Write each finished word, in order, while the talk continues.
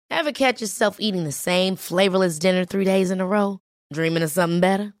Ever catch yourself eating the same flavorless dinner 3 days in a row? Dreaming of something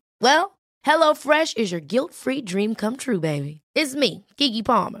better? Well, HelloFresh is your guilt-free dream come true, baby. It's me, Keke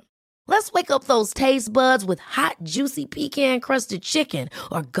Palmer. Let's wake up those taste buds with hot, juicy pecan-crusted chicken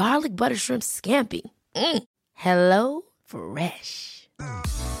or garlic butter shrimp scampi. Hello Fresh.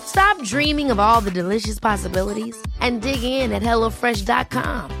 Stop dreaming of all the delicious possibilities and dig in at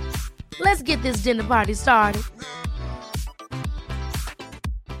HelloFresh.com. Let's get this dinner party started.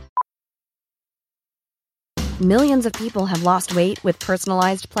 Millions of people have lost weight with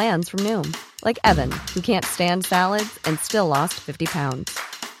personalized plans from Noom. Like Evan, who can't stand salads and still lost 50 pounds.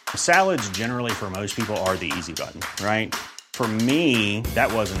 Salads generally for most people are the easy button, right? For me,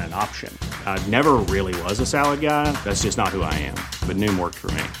 that wasn't an option. I never really was a salad guy. That's just not who I am. But Noom worked for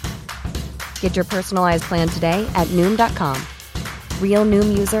me. Get your personalized plan today at Noom.com. Real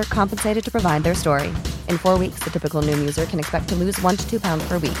Noom user compensated to provide their story. In 4 weeks, the typical Noom user can expect to lose 1 to 2 pounds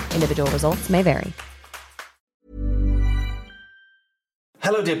per week. Individual results may vary.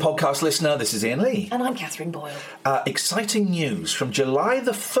 Hello, dear podcast listener. This is Ian Lee. And I'm Catherine Boyle. Exciting news. From July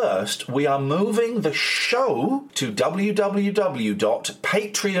the 1st, we are moving the show to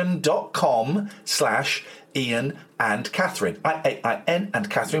www.patreon.com/Ian and Catherine. IAIN and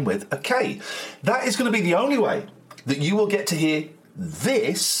Catherine with a K. That is going to be the only way that you will get to hear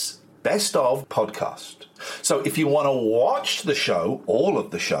this best of podcast. So if you want to watch the show, all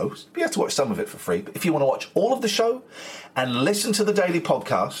of the shows, you have to watch some of it for free, but if you want to watch all of the show and listen to the daily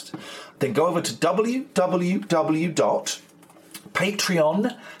podcast, then go over to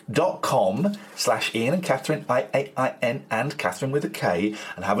www.patreon.com/Ian and Catherine, IAIN and Catherine with a K,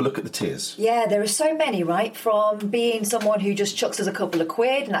 and have a look at the tiers. Yeah, there are so many, right? From being someone who just chucks us a couple of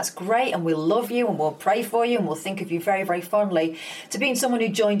quid, and that's great, and we'll love you, and we'll pray for you, and we'll think of you very, very fondly, to being someone who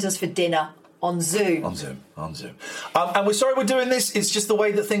joins us for dinner on Zoom. On Zoom. And we're sorry we're doing this. It's just the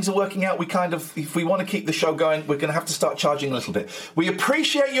way that things are working out. We if we want to keep the show going, we're going to have to start charging a little bit. We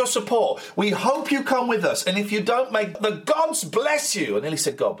appreciate your support. We hope you come with us. And if you don't, may the gods bless you. I nearly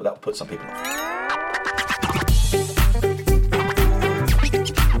said God, but that would put some people off.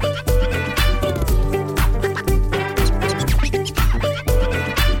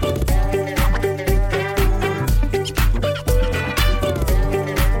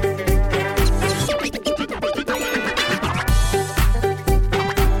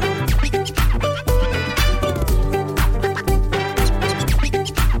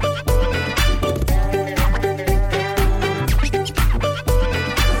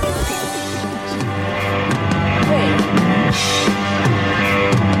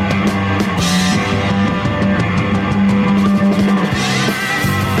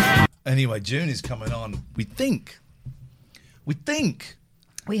 Anyway, June is coming on. We think. We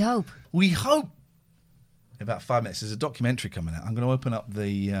hope. In about 5 minutes, there's a documentary coming out. I'm going to open up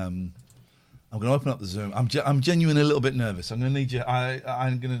the. I'm going to open up the Zoom. I'm genuinely a little bit nervous. I'm going to need you.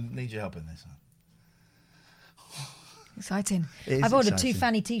 I'm going to need your help in this. Exciting. I've ordered 2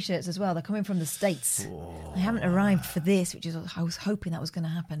 Fanny T-shirts as well. They're coming from the States. They haven't arrived for this, which is I was hoping that was going to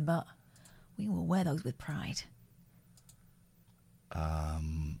happen, but we will wear those with pride.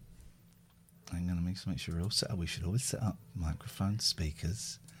 I'm going to make sure we're all set up. We should always set up microphones,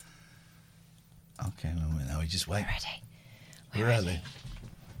 speakers. Okay, now we just wait. We're ready.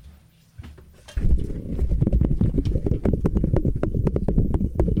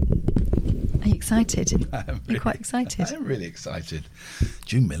 Are you excited? You're quite excited. I'm really excited.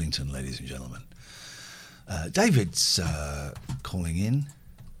 June Millington, ladies and gentlemen. David's calling in.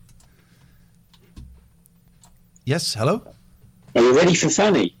 Yes, hello? Are you ready for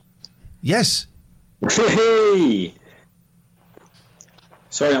Fanny? Yes. Hey!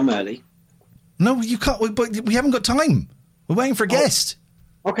 Sorry, I'm early. No, you can't. We haven't got time. We're waiting for a guest.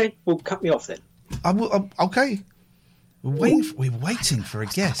 Okay, well, cut me off then. Okay. We're waiting for a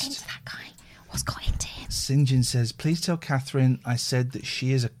guest. That guy. What's got into him? St. John says, please tell Catherine I said that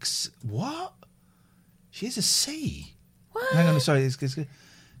she is a... What? She is a C. What? Hang on, sorry.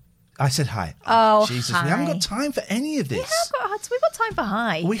 I said hi. Oh, Jesus, hi. we haven't got time for any of this. We've got time for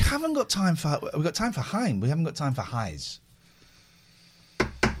hi. We haven't got time for... We've got time for hi. We haven't got time for highs.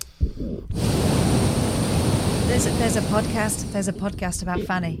 There's a podcast. There's a podcast about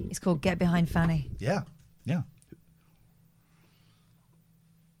Fanny. It's called Get Behind Fanny. Yeah.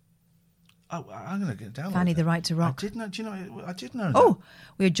 Oh, I'm going to get down. Fanny, the Right to Rock. I did know that. Oh,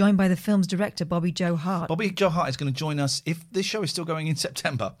 we are joined by the film's director, Bobby Joe Hart. Bobby Joe Hart is going to join us if this show is still going in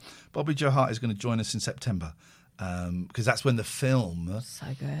September. Bobby Joe Hart is going to join us in September because that's when the film so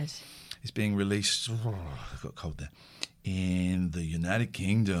good is being released. Oh, I got a cold there. In the United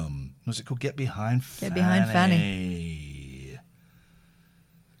Kingdom. What's it called? Get Behind Fanny. Get Behind Fanny.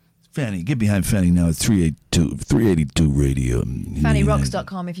 Fanny, get behind Fanny now at 382 radio.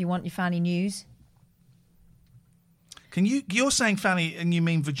 FannyRocks.com if you want your Fanny news. You're saying Fanny and you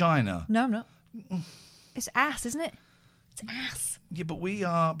mean vagina? No, I'm not. It's ass, isn't it? It's ass. Yeah, but we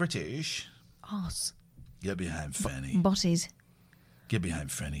are British. Arse. Get behind Fanny. Botties. Get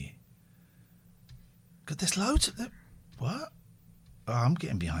behind Fanny. Because there's loads of them. What? Oh, I'm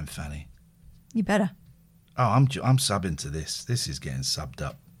getting behind Fanny. You better. Oh, I'm subbing to this. This is getting subbed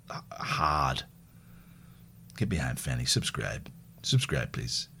up hard. Get behind Fanny. Subscribe,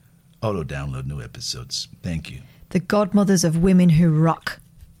 please. Auto download new episodes. Thank you. The godmothers of women who rock.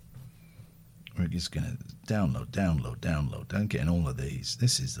 We're just gonna download. I'm getting all of these.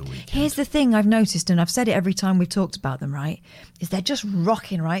 This is the weekend. Here's the thing I've noticed, and I've said it every time we've talked about them, right? Is they're just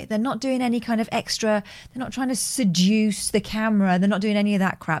rocking, right? They're not doing any kind of extra. They're not trying to seduce the camera. They're not doing any of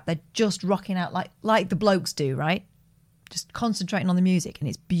that crap. They're just rocking out like the blokes do, right? Just concentrating on the music, and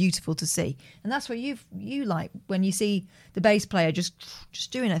it's beautiful to see. And that's what you like when you see the bass player just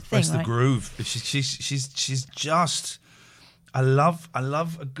doing a thing. That's right? the groove. She's just. I love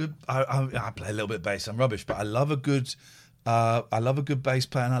a good. I play a little bit of bass. I'm rubbish, but I love a good. I love a good bass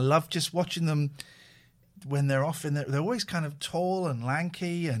player, and I love just watching them when they're off in there. They're always kind of tall and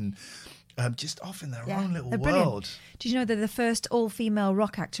lanky and just off in their own little world. Brilliant. Did you know they're the first all-female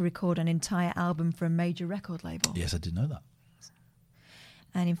rock act to record an entire album for a major record label? Yes, I did know that.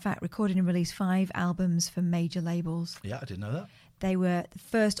 And in fact, recorded and released 5 albums for major labels. Yeah, I did know that. They were the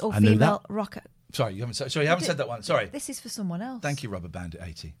first all-female rock act. Sorry, you haven't said that one. Sorry. This is for someone else. Thank you, Rubber Bandit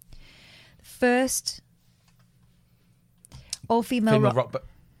 80. First all-female rock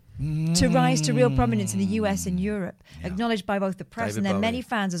to rise to real prominence in the US and Europe, acknowledged by both the press David and their Bowie. many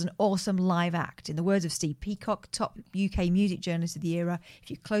fans as an awesome live act. In the words of Steve Peacock, top UK music journalist of the era,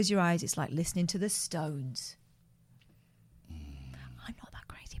 if you close your eyes, it's like listening to the Stones. I'm not that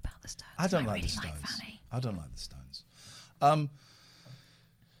crazy about the Stones. I don't like really the Stones. like Fanny. I don't like the Stones.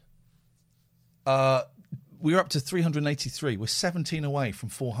 We're up to 383. We're 17 away from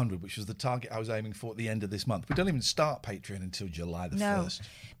 400, which was the target I was aiming for at the end of this month. We don't even start Patreon until July the 1st.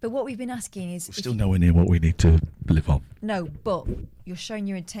 But what we've been asking is... We're still nowhere near what we need to live on. No, but you're showing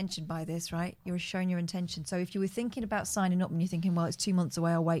your intention by this, right? You're showing your intention. So if you were thinking about signing up and you're thinking, well, it's 2 months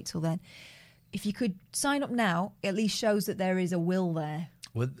away, I'll wait till then. If you could sign up now, it at least shows that there is a will there.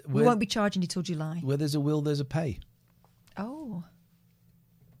 We won't be charging you till July. Where there's a will, there's a pay. Oh.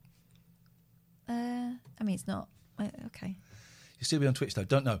 I mean, it's not... Okay. You'll still be on Twitch, though.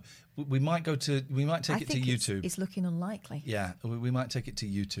 Don't know. We might take it to YouTube. It's looking unlikely. Yeah, we might take it to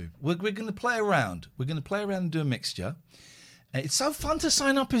YouTube. We're going to play around. We're going to play around and do a mixture. It's so fun to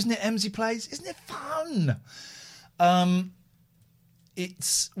sign up, isn't it, MZ Plays? Isn't it fun?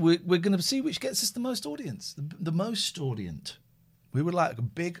 We're going to see which gets us the most audience. The most audience. We would like a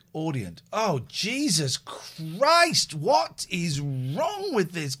big audience. Oh, Jesus Christ. What is wrong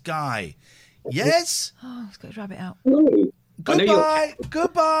with this guy? Yes? Oh, let's get his rabbit out. Goodbye.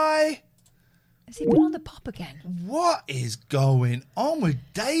 Has he been on the pop again? What is going on with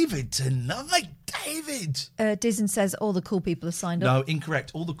David tonight? David! Dizen says all the cool people have signed up. No,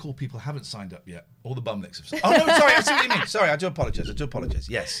 incorrect. All the cool people haven't signed up yet. All the bumlicks have signed up. Oh, no, sorry. I see what you mean. Sorry, I do apologise.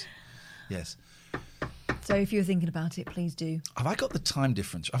 Yes. So if you're thinking about it, please do. Have I got the time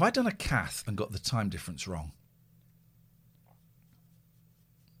difference? Have I done a cath and got the time difference wrong?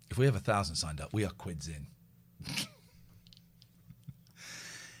 If we have 1,000 signed up, we are quids in.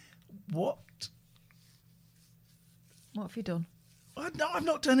 What? What have you done? No, I've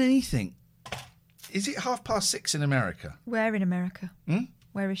not done anything. Is it 6:30 in America? Where in America?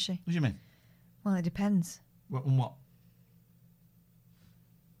 Where is she? What do you mean? Well, it depends. What? On what?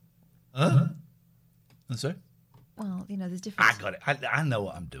 Huh? Sorry? Well, there's different. I got it. I know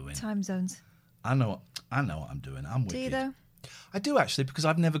what I'm doing. Time zones. I know what I'm doing. I'm wicked. Do you though? I do actually, because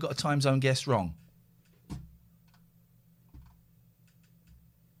I've never got a time zone guess wrong.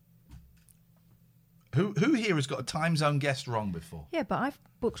 Who here has got a time zone guess wrong before? Yeah, but I've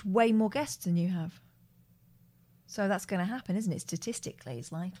booked way more guests than you have. So that's going to happen, isn't it? Statistically,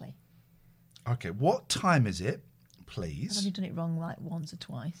 it's likely. Okay, what time is it, please? I've only done it wrong like once or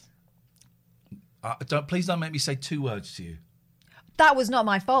twice. Please don't make me say 2 words to you. That was not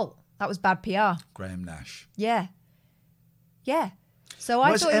my fault. That was bad PR. Graham Nash. Yeah. So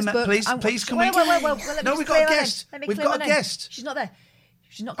I thought it was booked. Please, can we? No, we've got a guest. We've got a guest. She's not there.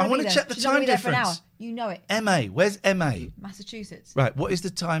 She's not I going to be want there. to check the She's not time gonna be there for an hour. difference. You know it. MA. Where's MA? Massachusetts. Right. What is the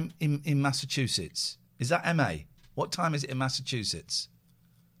time in Massachusetts? Is that MA? What time is it in Massachusetts?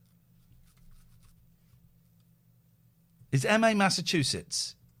 Is MA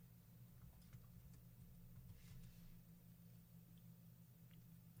Massachusetts?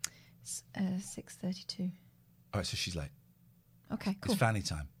 6:32. All right, so she's late. Okay, cool. It's Fanny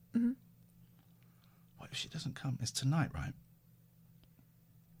time. What if she doesn't come? It's tonight, right?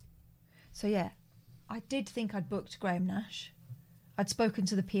 So yeah, I did think I'd booked Graham Nash. I'd spoken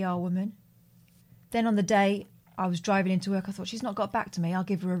to the PR woman. Then on the day I was driving into work, I thought, she's not got back to me. I'll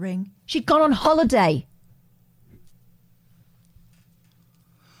give her a ring. She'd gone on holiday.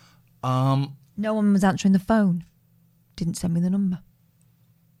 No one was answering the phone. Didn't send me the number.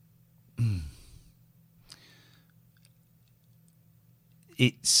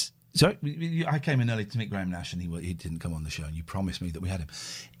 It's so I came in early to meet Graham Nash, and he didn't come on the show, and you promised me that we had him.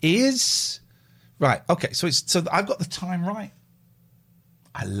 Right? Okay, so I've got the time right.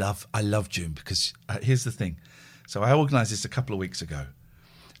 I love June because here's the thing. So I organised this a couple of weeks ago,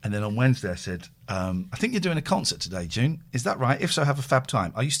 and then on Wednesday I said, I think you're doing a concert today, June. Is that right? If so, have a fab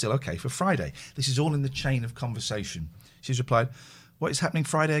time. Are you still okay for Friday? This is all in the chain of conversation. She's replied, what is happening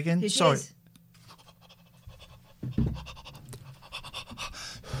Friday again? Sorry.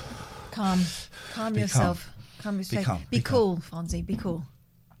 Calm yourself. Calm yourself. Be cool, Fonzie. Be cool.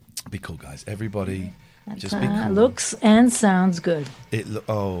 Be cool, guys. Everybody, just be cool. Looks and sounds good.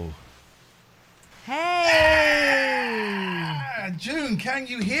 Hey! June, can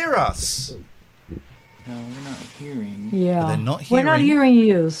you hear us? No, we're not hearing. Yeah. They're not hearing. We're not hearing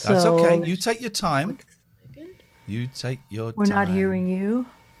you, so... That's okay. You take your time. You take your time. We're not hearing you.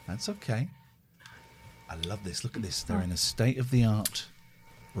 That's okay. I love this. Look at this. They're in a state-of-the-art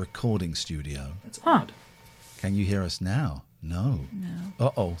recording studio. That's odd. Can you hear us now? No.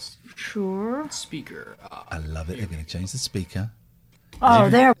 Uh-oh. Sure. Speaker. I love it. They're going to change the speaker. Oh,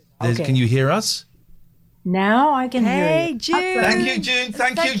 there. Okay. Can you hear us? Now I can hear you. Hey, June. Thank you, June.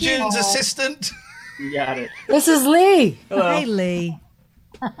 Thank you, June's assistant. You got it. This is Lee. Hello. Hey, Lee.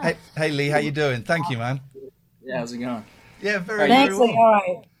 Hey, Lee. How you doing? Thank you, man. Yeah, how's it going? Yeah, very Thanks, well. Lee. All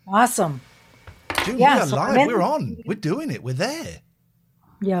right. Awesome. June, Yeah, we are so live. then- We're on. We're doing it. We're there.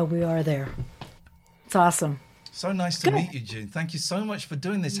 Yeah, we are there. It's awesome. So nice to meet you, June. Thank you so much for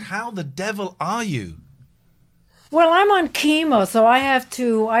doing this. How the devil are you? Well, I'm on chemo, so I have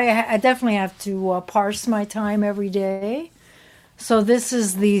to. I definitely have to parse my time every day. So this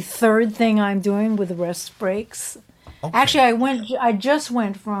is the third thing I'm doing with rest breaks. Okay. Actually, I just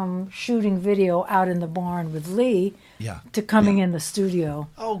went from shooting video out in the barn with Lee to coming in the studio.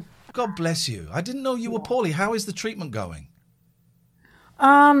 Oh, God bless you. I didn't know you were poorly. How is the treatment going?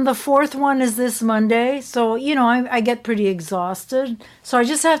 The fourth one is this Monday, so I get pretty exhausted. So I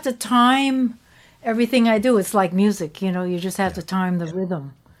just have to time everything I do. It's like music, you just have to time the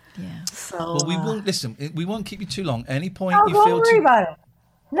rhythm. Yeah. So Well, we won't listen. We won't keep you too long. Any point oh, you don't feel worry too. about it.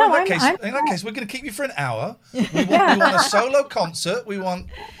 No, Well, in that case, we're going to keep you for an hour. We want a solo concert. We want.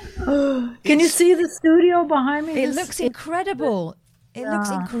 Can you see the studio behind me? It looks incredible. It looks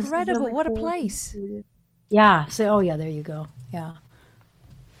incredible. really What a cool. place. Yeah. So, yeah, there you go. Yeah.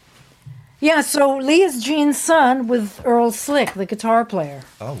 Yeah. So Lee is Gene's son with Earl Slick, the guitar player,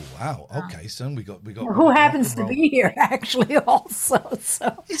 Oh wow! Okay, son, we got. who happens to be here actually also.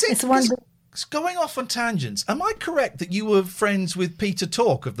 So It's going off on tangents. Am I correct that you were friends with Peter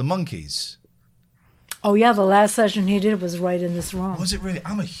Tork of the Monkees? Oh yeah, the last session he did was right in this room. Was it really?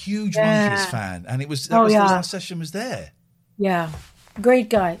 I'm a huge Yeah. Monkees fan, and it was. Oh, The yeah. last session was there. Yeah, great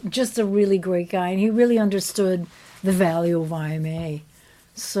guy, just a really great guy, and he really understood the value of IMA.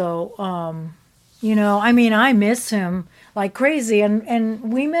 So, I miss him like crazy, and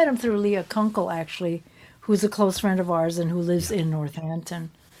we met him through Leah Kunkel, actually, who's a close friend of ours and who lives in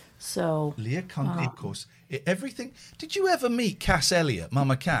Northampton. So Leah Kunkel, of course. Everything. Did you ever meet Cass Elliot,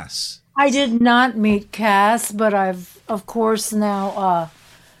 Mama Cass? I did not meet Cass, but I've, of course, now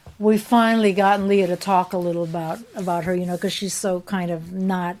we finally gotten Leah to talk a little about her, because she's so kind of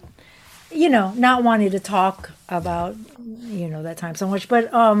not wanting to talk about, that time so much.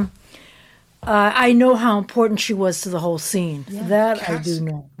 But I know how important she was to the whole scene. That Cass, I do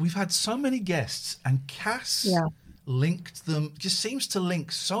know. We've had so many guests, and Cass linked them, just seems to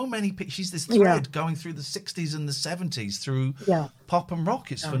link so many people. She's this thread going through the 60s and the 70s through pop and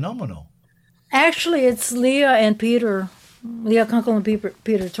rock. It's phenomenal. Actually, it's Leah Kunkel and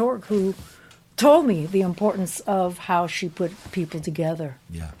Peter Tork who told me the importance of how she put people together.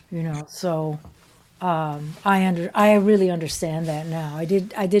 Yeah. So I really understand that now. I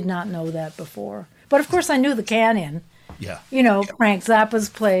did not know that before. But of course I knew the Canyon. Yeah. Frank Zappa's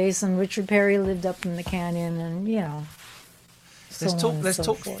place, and Richard Perry lived up in the Canyon, and Let's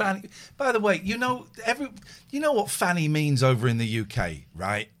talk Fanny. By the way, you know what Fanny means over in the UK,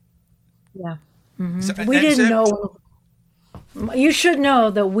 right? Yeah. We didn't know. You should know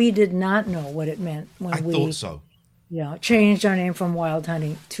that we did not know what it meant when I thought so. Yeah, changed our name from Wild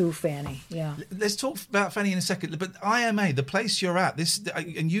Honey to Fanny. Yeah. Let's talk about Fanny in a second. But IMA, the place you're at,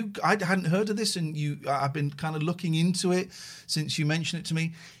 I hadn't heard of this, and I've been kind of looking into it since you mentioned it to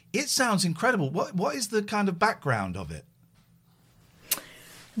me. It sounds incredible. What is the kind of background of it?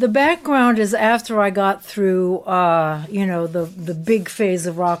 The background is after I got through, the big phase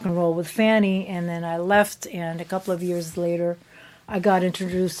of rock and roll with Fanny, and then I left, and a couple of years later, I got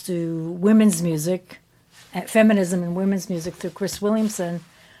introduced to women's music, feminism and women's music through Chris Williamson.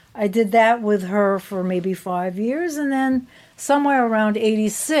 I did that with her for maybe 5 years, and then somewhere around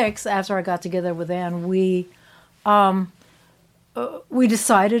 '86, after I got together with Ann, we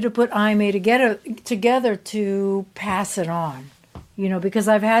decided to put IMA together to pass it on. Because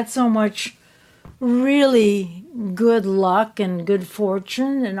I've had so much really good luck and good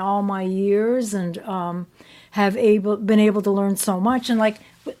fortune in all my years, and have been able to learn so much. And like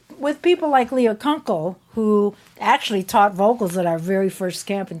with people like Leah Kunkel, who actually taught vocals at our very first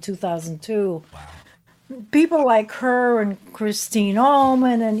camp in 2002. Wow. People like her and Christine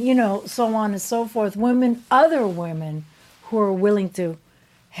Ullman and, so on and so forth. Other women who are willing to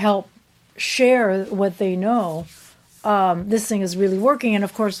help share what they know. This thing is really working, and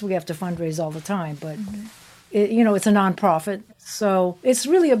of course we have to fundraise all the time, but it's a nonprofit, so it's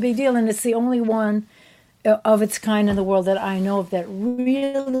really a big deal, and it's the only one of its kind in the world that I know of that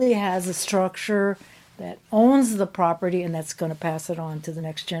really has a structure that owns the property and that's going to pass it on to the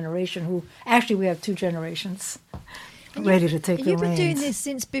next generation, who actually we have 2 generations ready to take the reins. You've been doing this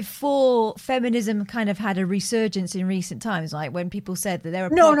since before feminism kind of had a resurgence in recent times, like when people said that there were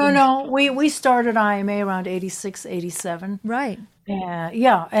problems. No. We started IMA around 86, 87. Right.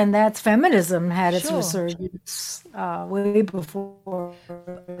 Yeah, and that's feminism had its resurgence way before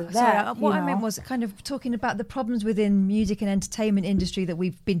that. Sorry, what I meant was kind of talking about the problems within music and entertainment industry that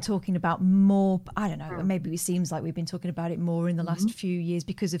we've been talking about more. I don't know, maybe it seems like we've been talking about it more in the last few years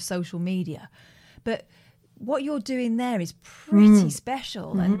because of social media. But what you're doing there is pretty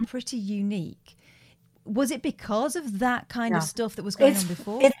special and pretty unique. Was it because of that kind of stuff that was going on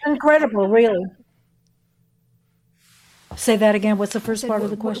before? It's incredible, really. Say that again. What's the first part of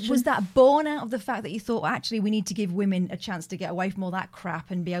the question? Was that born out of the fact that you thought, actually, we need to give women a chance to get away from all that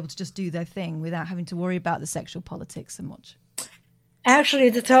crap and be able to just do their thing without having to worry about the sexual politics so much? Actually,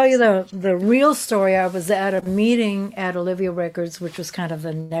 to tell you the real story, I was at a meeting at Olivia Records, which was kind of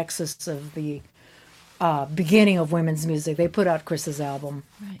the nexus of the beginning of women's music. They put out Chris's album,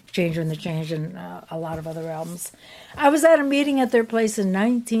 Changer and the Change, and a lot of other albums. I was at a meeting at their place in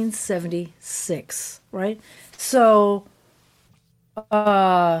 1976, right? So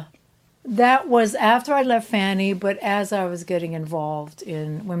that was after I left Fanny, but as I was getting involved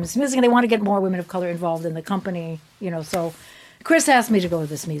in women's music, and they want to get more women of color involved in the company, so Chris asked me to go to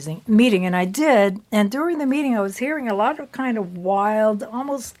this meeting, and I did. And during the meeting, I was hearing a lot of kind of wild,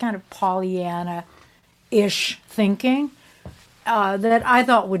 almost kind of Pollyanna-ish thinking that I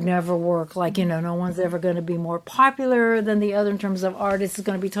thought would never work. Like, no one's ever going to be more popular than the other in terms of artists. It's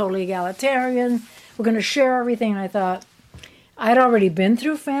going to be totally egalitarian. We're going to share everything. And I thought, I'd already been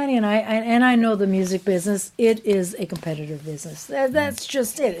through Fanny, and I know the music business. It is a competitive business. That's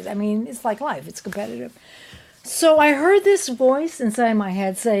just it. I mean, it's like life. It's competitive. So I heard this voice inside my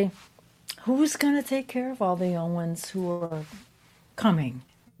head say, who's going to take care of all the young ones who are coming,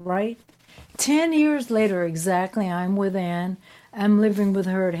 right? 10 years later, exactly, I'm with Ann. I'm living with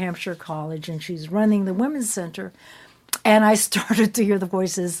her at Hampshire College, and she's running the Women's Center. And I started to hear the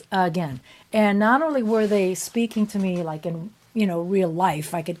voices again. And not only were they speaking to me like in, real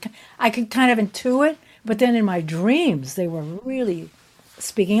life, I could kind of intuit, but then in my dreams, they were really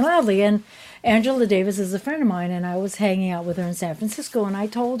speaking loudly. And Angela Davis is a friend of mine, and I was hanging out with her in San Francisco, and I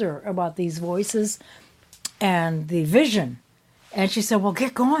told her about these voices and the vision. And she said, well,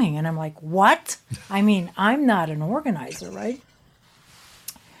 get going. And I'm like, what? I mean, I'm not an organizer, right?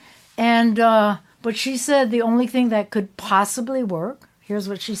 And, but she said the only thing that could possibly work, here's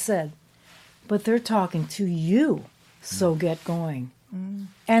what she said, but they're talking to you, so get going.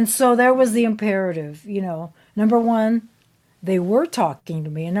 And so there was the imperative, number one, they were talking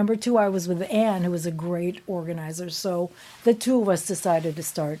to me. And number two, I was with Ann, who was a great organizer. So the two of us decided to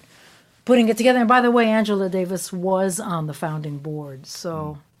start putting it together. And by the way, Angela Davis was on the founding board.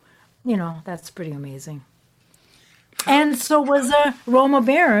 So, that's pretty amazing. And so was Roma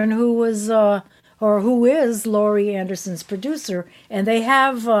Barron, who was, who is Laurie Anderson's producer. And they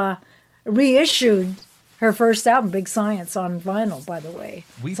have reissued her first album, Big Science, on vinyl, by the way.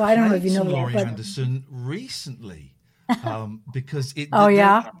 So I don't know if you know Laurie that. Anderson recently. Because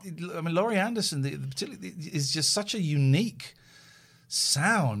Laurie Anderson particularly is just such a unique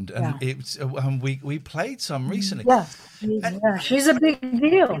sound, and it's we played some recently. Yeah, she's a big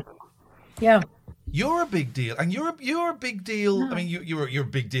deal. Yeah. You're a big deal, and you're a big deal. I mean, you're a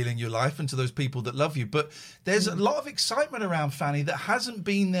big deal in your life, and to those people that love you. But there's a lot of excitement around Fanny that hasn't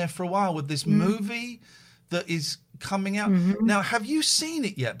been there for a while with this movie that is coming out now. Have you seen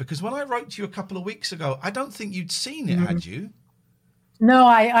it yet? Because when I wrote to you a couple of weeks ago, I don't think you'd seen it, had you? No,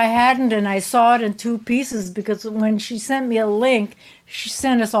 I hadn't, and I saw it in two pieces because when she sent me a link, she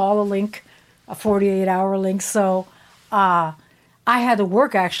sent us all a link, a 48-hour link. So I had to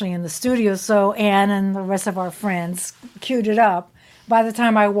work actually in the studio, so Anne and the rest of our friends queued it up. By the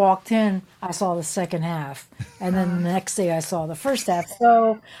time I walked in, I saw the second half, and then the next day I saw the first half.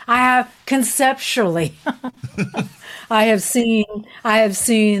 So I have conceptually, I have seen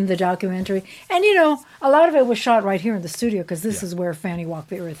the documentary, and a lot of it was shot right here in the studio because this is where Fanny Walked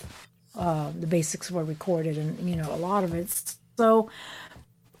the Earth. The basics were recorded, and a lot of it. So,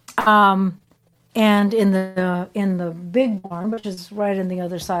 and in the big barn, which is right on the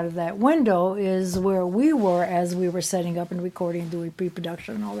other side of that window, is where we were as we were setting up and recording, doing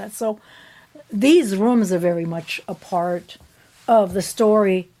pre-production and all that. So these rooms are very much a part of the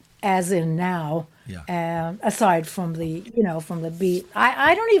story, as in now. Yeah. Aside from the from the Beat,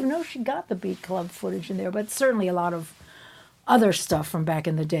 I don't even know if she got the Beat Club footage in there, but certainly a lot of other stuff from back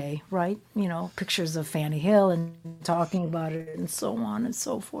in the day, right? Pictures of Fanny Hill and talking about it and so on and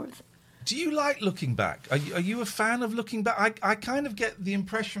so forth. Do you like looking back? Are you a fan of looking back? I kind of get the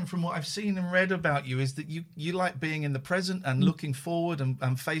impression from what I've seen and read about you is that you like being in the present and looking forward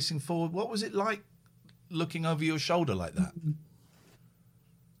and facing forward. What was it like looking over your shoulder like that?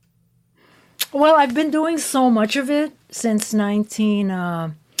 Well, I've been doing so much of it since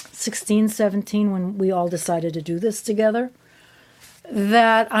 1916, 17, when we all decided to do this together,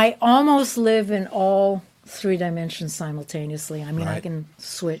 that I almost live in all three dimensions simultaneously. I mean, I can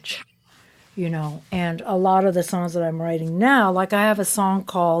switch. And a lot of the songs that I'm writing now, like I have a song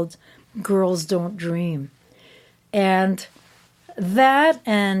called Girls Don't Dream. And that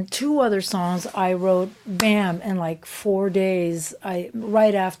and two other songs I wrote, bam, in like 4 days,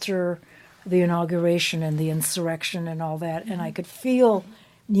 right after the inauguration and the insurrection and all that. And I could feel,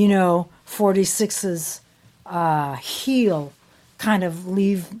 46's heel kind of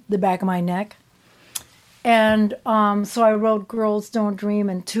leave the back of my neck. And so I wrote "Girls Don't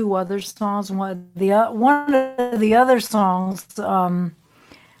Dream" and two other songs. One of the other songs, "Too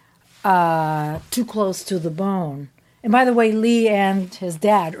Close to the Bone." And by the way, Lee and his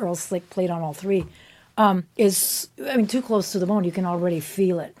dad, Earl Slick, played on all three. "Too Close to the Bone." You can already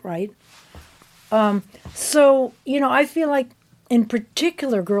feel it, right? So I feel like, in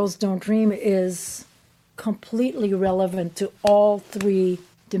particular, "Girls Don't Dream" is completely relevant to all three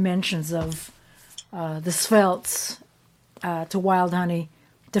dimensions of. The Svelts, to Wild Honey,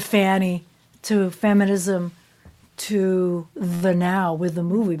 to Fanny, to feminism, to the now with the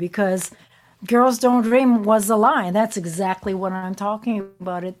movie, because Girls Don't Dream was a lie. That's exactly what I'm talking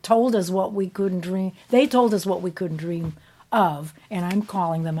about. It told us what we couldn't dream. They told us what we couldn't dream of, and I'm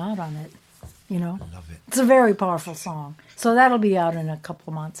calling them out on it. I love it. It's a very powerful song. So that'll be out in a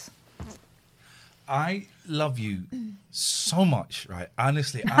couple of months. I love you so much, right?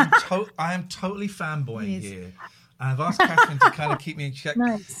 Honestly, I am totally fanboying here. I've asked Catherine to kind of keep me in check.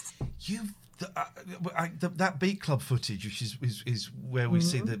 Nice. That Beat Club footage, which is where we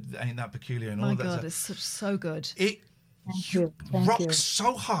see the Ain't That Peculiar and all that. My God, it's so good. It rocks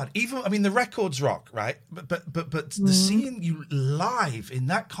so hard. Even the records rock, right? But the seeing you live in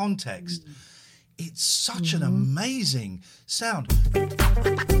that context, it's such an amazing sound.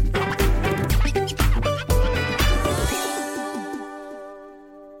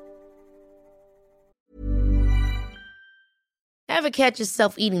 Ever catch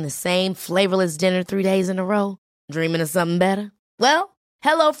yourself eating the same flavorless dinner 3 days in a row? Dreaming of something better? Well,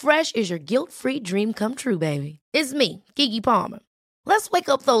 HelloFresh is your guilt-free dream come true, baby. It's me, Keke Palmer. Let's wake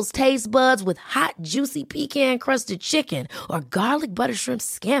up those taste buds with hot, juicy pecan-crusted chicken or garlic butter shrimp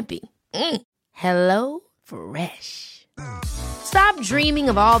scampi. Hello Fresh. Stop dreaming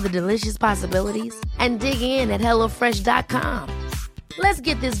of all the delicious possibilities and dig in at HelloFresh.com. Let's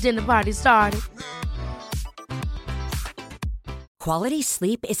get this dinner party started. Quality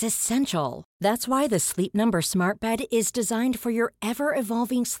sleep is essential. That's why the Sleep Number Smart Bed is designed for your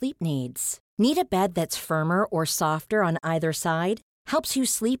ever-evolving sleep needs. Need a bed that's firmer or softer on either side? Helps you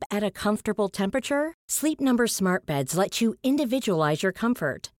sleep at a comfortable temperature? Sleep Number Smart Beds let you individualize your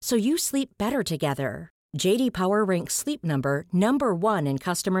comfort so you sleep better together. JD Power ranks Sleep Number number 1 in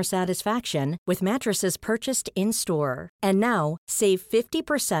customer satisfaction with mattresses purchased in-store. And now, save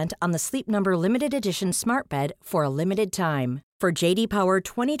 50% on the Sleep Number limited edition Smart Bed for a limited time. For JD Power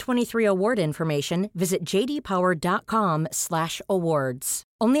 2023 award information, visit jdpower.com/awards.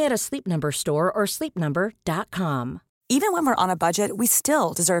 Only at a Sleep Number store or sleepnumber.com. Even when we're on a budget, we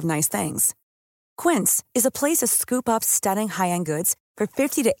still deserve nice things. Quince is a place to scoop up stunning high-end goods for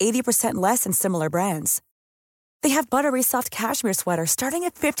 50 to 80% less than similar brands. They have buttery soft cashmere sweaters starting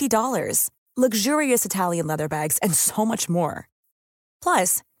at $50, luxurious Italian leather bags, and so much more.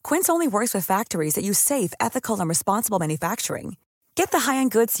 Plus, Quince only works with factories that use safe, ethical, and responsible manufacturing. Get the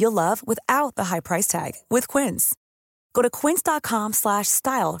high-end goods you'll love without the high price tag with Quince. Go to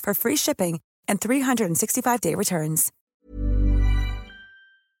quince.com/style for free shipping and 365-day returns.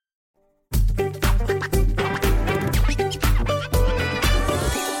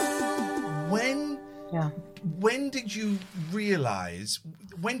 When did you realise,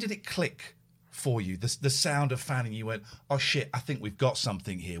 when did it click for you, the sound of Fanny? You went, oh shit, I think we've got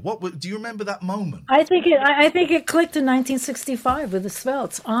something here. Do you remember that moment? I think it clicked in 1965 with the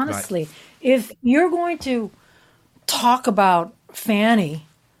Svelts, honestly. Right. If you're going to talk about Fanny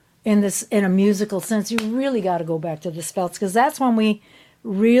in a musical sense, you really got to go back to the Svelts, because that's when we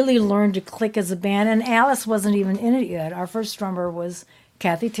really learned to click as a band. And Alice wasn't even in it yet. Our first drummer was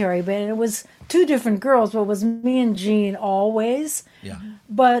Kathy Terry, but it was two different girls, but it was me and Jean always. Yeah.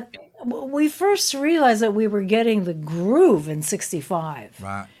 But we first realized that we were getting the groove in 65.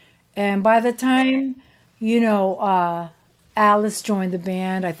 Right. And by the time, Alice joined the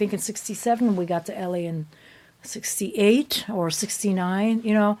band, I think in 67, we got to LA in 68 or 69,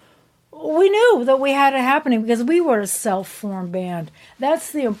 we knew that we had it happening because we were a self-formed band.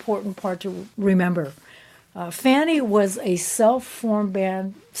 That's the important part to remember. Fanny was a self-formed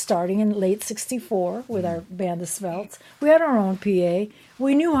band starting in late 64 with our band, the Svelts. We had our own PA.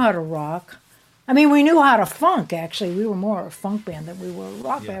 We knew how to rock. I mean, we knew how to funk, actually. We were more a funk band than we were a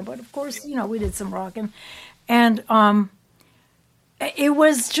rock band. But, of course, we did some rocking. And it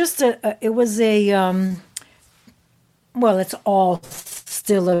was just well, it's all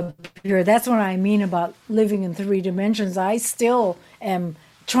still up here. That's what I mean about living in 3 dimensions. I still am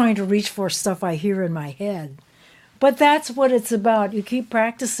trying to reach for stuff I hear in my head. But that's what it's about. You keep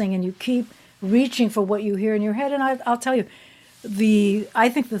practicing and you keep reaching for what you hear in your head. And I'll tell you, I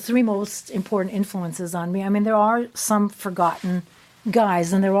think the 3 most important influences on me, I mean, there are some forgotten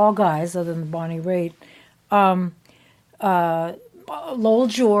guys, and they're all guys other than Bonnie Raitt. Lowell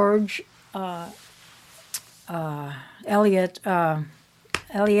George, Elliot, the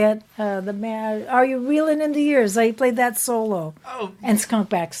man, Are You Reeling in the Years? He played that solo. Oh. And Skunk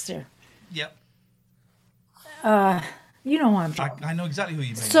Baxter. Yep. You know who I'm talking. I know exactly who you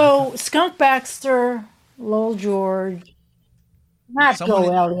mean. So, Skunk Baxter, Lowell George, Elliot.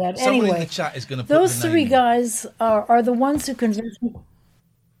 Someone anyway, in the chat is going to put those the 3 name guys are the ones who convinced me.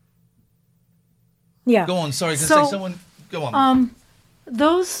 Yeah. Go on, sorry, say someone. Go on.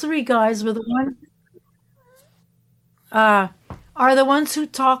 Those 3 guys were the ones. Are the ones who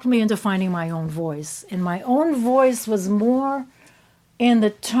talked me into finding my own voice. And my own voice was more in the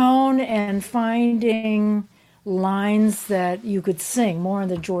tone and finding lines that you could sing, more in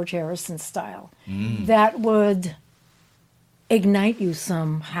the George Harrison style. That would ignite you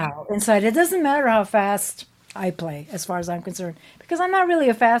somehow inside. It doesn't matter how fast I play, as far as I'm concerned, because I'm not really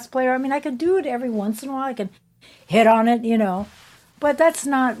a fast player. I mean, I can do it every once in a while. I can hit on it, but that's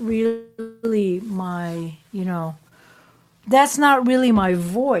not really my, that's not really my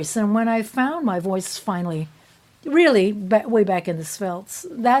voice. And when I found my voice finally, really way back in the Svelts,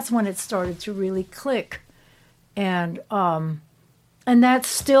 that's when it started to really click. And that's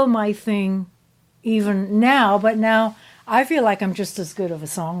still my thing even now, but now I feel like I'm just as good of a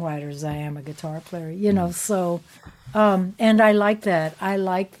songwriter as I am a guitar player, so, and I like that.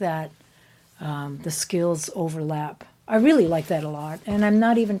 The skills overlap. I really like that a lot. And I'm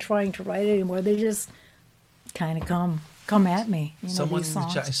not even trying to write anymore. They just kind of come at me. Someone in the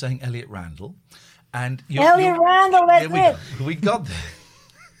chat is saying Elliot Randall. And Elliot Randall, that's it. We got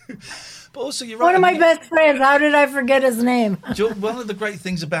there. But also, you're right. One of my best friends. How did I forget his name? One of the great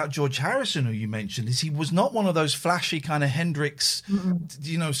things about George Harrison, who you mentioned, is he was not one of those flashy kind of Hendrix,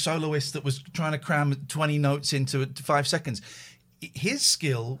 soloists that was trying to cram 20 notes into 5 seconds. His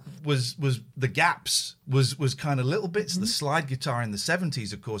skill was the gaps, was kind of little bits, the slide guitar in the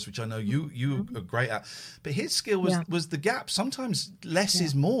 70s, of course, which I know you are great at. But his skill was the gaps. Sometimes less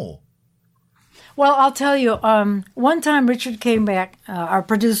is more. Well, I'll tell you, one time Richard came back, our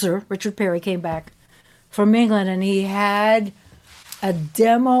producer, Richard Perry, came back from England, and he had a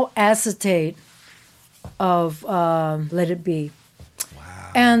demo acetate of Let It Be.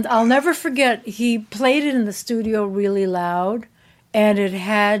 And I'll never forget, he played it in the studio really loud, and it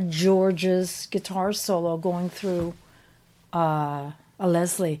had George's guitar solo going through a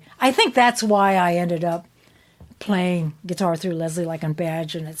Leslie. I think that's why I ended up playing guitar through Leslie, like on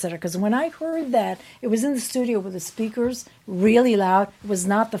Badge and etc. Because when I heard that, it was in the studio with the speakers really loud. It was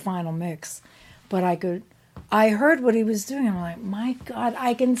not the final mix, but I heard what he was doing. I'm like, my God,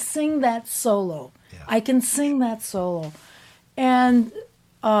 I can sing that solo. Yeah. I can sing that solo. And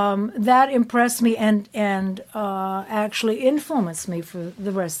that impressed me and actually influenced me for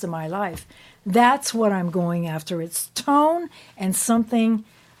the rest of my life. That's what I'm going after. It's tone and something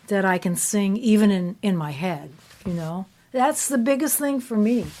that I can sing even in my head, you know. That's the biggest thing for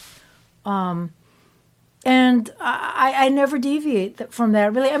me. And I never deviate from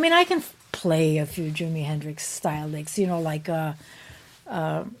that, really. I mean, I can play a few Jimi Hendrix style licks, you know, like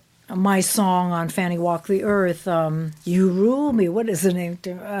my song on Fanny Walk the Earth, You Rule Me. What is the name?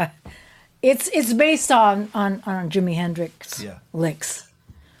 It's based on Jimi Hendrix licks.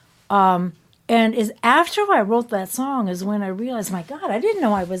 And is after I wrote that song is when I realized, my God, I didn't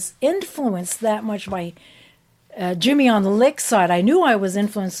know I was influenced that much by Jimmy on the lick side. I knew I was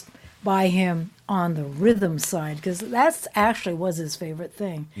influenced by him on the rhythm side, because that's actually was his favorite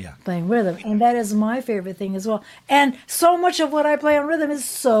thing, playing rhythm. And that is my favorite thing as well. And so much of what I play on rhythm is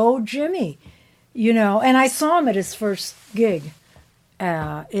so Jimmy, you know. And I saw him at his first gig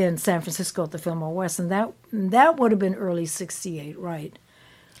in San Francisco at the Fillmore West, and that would have been early '68, right?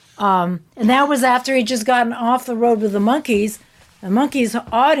 And that was after he'd just gotten off the road with the Monkees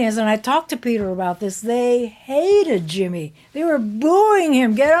audience, and I talked to Peter about this. They hated Jimmy. They were booing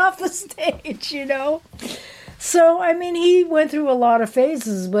him. Get off the stage, you know? So, I mean, he went through a lot of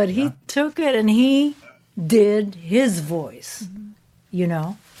phases, but he took it and he did his voice, you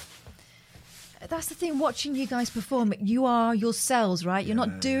know? That's the thing, watching you guys perform, you are yourselves, right? You're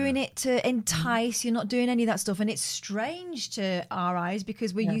not doing it to entice, you're not doing any of that stuff. And it's strange to our eyes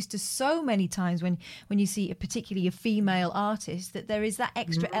because we're used to so many times when you see particularly a female artist that there is that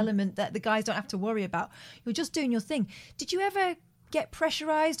extra element that the guys don't have to worry about. You're just doing your thing. Did you ever get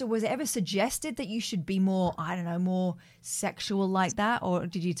pressurized, or was it ever suggested that you should be more, I don't know, more sexual like that? Or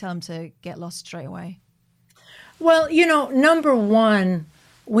did you tell them to get lost straight away? Well, you know, number one,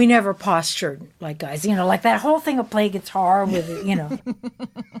 we never postured like guys, you know, like that whole thing of play guitar with it, you know.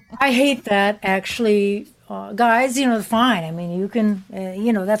 I hate that, actually. Guys, you know, fine. I mean, you can,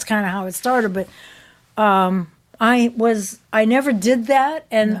 you know, that's kind of how it started. But I never did that.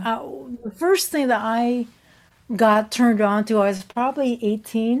 And the first thing that I got turned on to, I was probably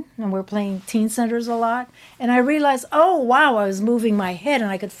 18, and we're playing teen centers a lot. And I realized, oh, wow, I was moving my head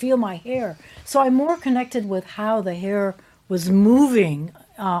and I could feel my hair. So I'm more connected with how the hair was moving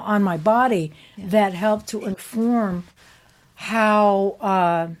on my body. That helped to inform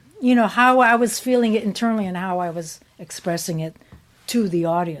how, you know, how I was feeling it internally and how I was expressing it to the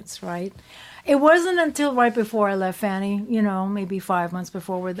audience, right? It wasn't until right before I left Fanny, you know, maybe 5 months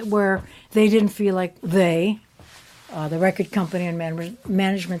before, where they didn't feel like the record company and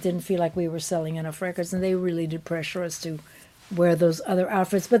management didn't feel like we were selling enough records, and they really did pressure us to wear those other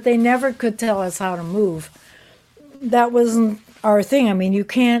outfits, but they never could tell us how to move. That wasn't our thing. I mean, you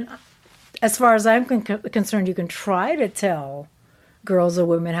can't, as far as I'm concerned, you can try to tell girls or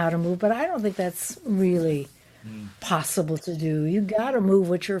women how to move, but I don't think that's really possible to do. You got to move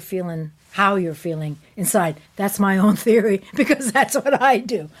what you're feeling, how you're feeling inside. That's my own theory, because that's what I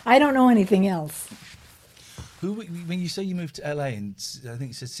do. I don't know anything else. When you say you moved to LA in, I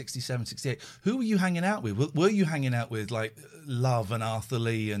think it said 67, 68, who were you hanging out with? Were you hanging out with like Love and Arthur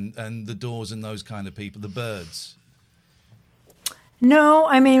Lee and the Doors and those kind of people, the Byrds? No,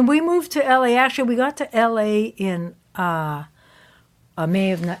 I mean, we moved to LA. Actually, we got to LA in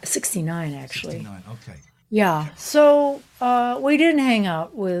May of '69, actually. 69, okay. Yeah, so we didn't hang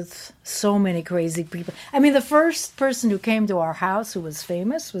out with so many crazy people. I mean, the first person who came to our house who was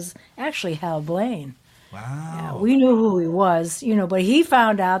famous was actually Hal Blaine. Wow. Yeah, we knew who he was, you know, but he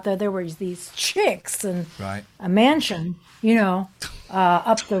found out that there were these chicks in a mansion, you know,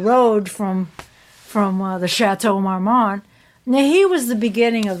 up the road from the Chateau Marmont. Now, he was the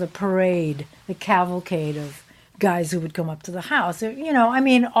beginning of the parade, the cavalcade of guys who would come up to the house. You know, I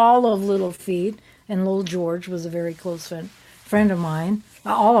mean, all of Little Feat, and Lil George was a very close friend of mine,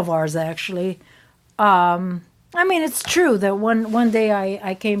 all of ours, actually. I mean, it's true that one day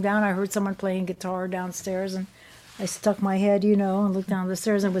I came down, I heard someone playing guitar downstairs, and I stuck my head, you know, and looked down the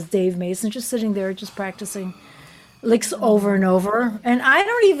stairs, and it was Dave Mason just sitting there, just practicing licks over and over. And I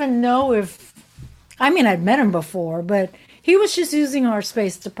don't even know if, I mean, I'd met him before, but he was just using our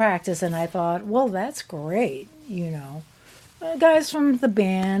space to practice, and I thought, well, that's great, guys from the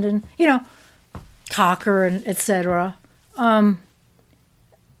band and Cocker and etc.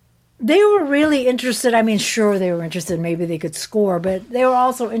 They were really interested. I mean, sure, they were interested. Maybe they could score, but they were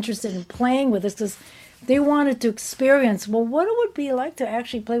also interested in playing with us because they wanted to experience, well, what it would be like to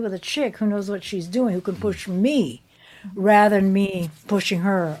actually play with a chick who knows what she's doing, who can push me rather than me pushing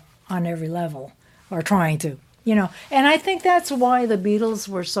her on every level or trying to, And I think that's why the Beatles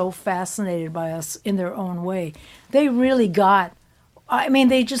were so fascinated by us in their own way. They really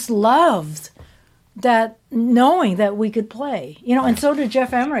they just loved that knowing that we could play, and so did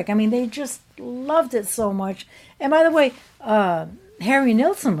Jeff Emmerich. I mean, they just loved it so much. And by the way, Harry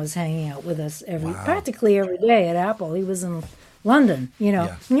Nilsson was hanging out with us practically every day at Apple. He was in London,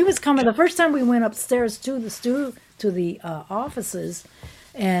 and he was coming. The first time we went upstairs to the offices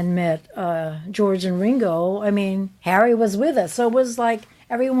and met George and Ringo, I mean, Harry was with us. So it was like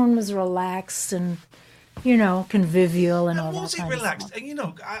everyone was relaxed and convivial and all that. Was it relaxed? And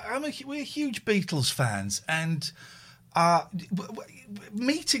we're huge Beatles fans, and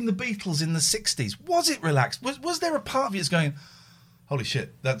meeting the Beatles in the '60s, was it relaxed? Was there a part of you that's going, holy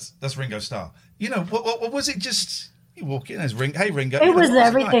shit, that's Ringo Starr? What was it? Just you walk in as Ringo? Hey, Ringo. It was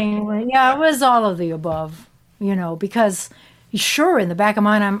everything. Yeah, it was all of the above. Because sure, in the back of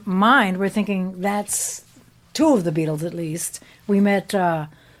my mind, we're thinking that's two of the Beatles at least. We met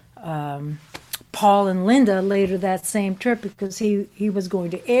Paul and Linda later that same trip because he was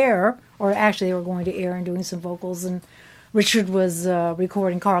going to air, or actually they were going to air and doing some vocals, and Richard was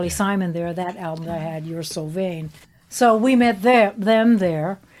recording Carly Simon there, that album that I had, You're So Vain. So we met them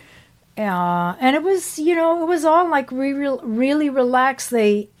there, and it was, it was all like really relaxed.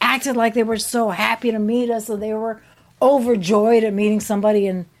 They acted like they were so happy to meet us, and they were overjoyed at meeting somebody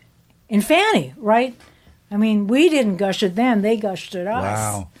in Fanny, right? I mean, we didn't gush at them; they gushed at us.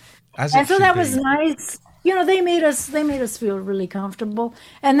 Wow. And so that was nice. They made us feel really comfortable.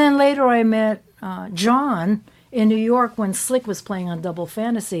 And then later I met John in New York when Slick was playing on Double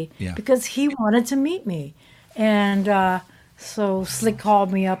Fantasy because he wanted to meet me. And so Slick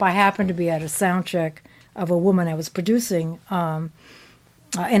called me up. I happened to be at a sound check of a woman I was producing in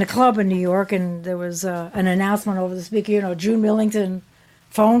a club in New York, and there was an announcement over the speaker, June Millington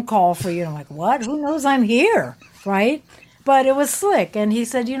phone call for you. And I'm like, what? Who knows I'm here, right? But it was Slick, and he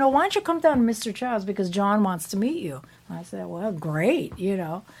said, why don't you come down to Mr. Chow's because John wants to meet you. And I said, well, great,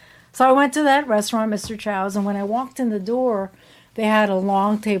 So I went to that restaurant, Mr. Chow's, and when I walked in the door, they had a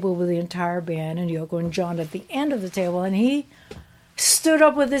long table with the entire band and Yoko and John at the end of the table, and he stood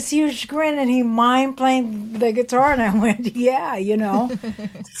up with this huge grin, and he mimed playing the guitar, and I went, yeah,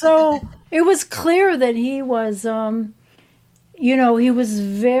 So it was clear that he was... he was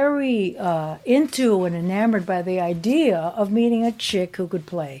very into and enamored by the idea of meeting a chick who could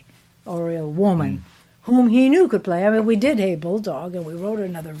play, or a woman whom he knew could play. I mean, we did Hey Bulldog, and we wrote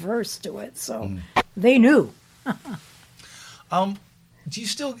another verse to it, so they knew. Do you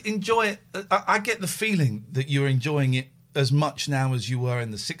still enjoy it? I get the feeling that you're enjoying it as much now as you were in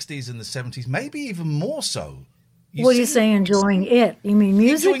the 60s and the 70s, maybe even more so. What do you say, enjoying it? You mean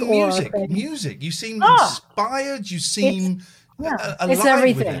music? Enjoying or music. You seem inspired. You seem... it's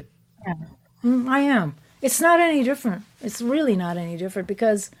everything. It. Yeah. I am. It's not any different. It's really not any different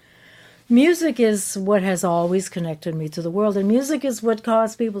because music is what has always connected me to the world, and music is what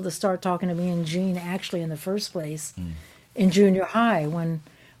caused people to start talking to me and Gene actually in the first place in junior high when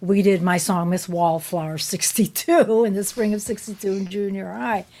we did my song Miss Wallflower 62 in the spring of 62 in junior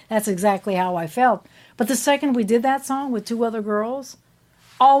high. That's exactly how I felt. But the second we did that song with two other girls,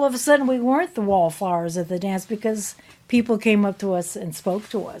 all of a sudden we weren't the wallflowers at the dance because people came up to us and spoke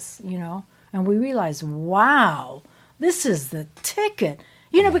to us, and we realized, wow, this is the ticket,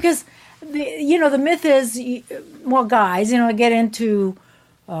 because the myth is, well, guys, get into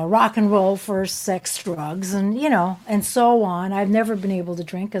rock and roll first, sex, drugs, and and so on. I've never been able to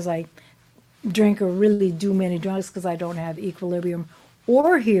drink because I drink or really do many drugs because I don't have equilibrium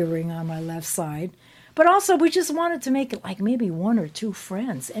or hearing on my left side. But also, we just wanted to make it like maybe one or two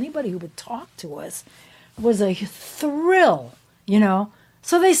friends. Anybody who would talk to us was a thrill,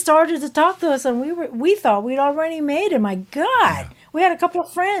 So they started to talk to us, and we thought we'd already made it. My God, we had a couple of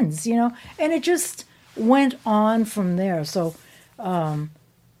friends, and it just went on from there. So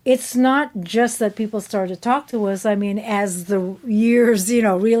it's not just that people started to talk to us. I mean, as the years,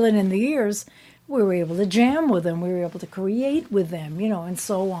 reeling in the years, we were able to jam with them. We were able to create with them, and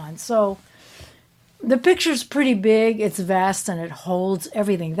so on. So the picture's pretty big, it's vast, and it holds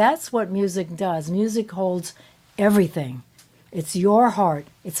everything. That's what music does. Music holds everything. It's your heart.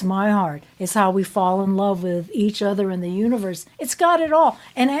 It's my heart. It's how we fall in love with each other in the universe. It's got it all.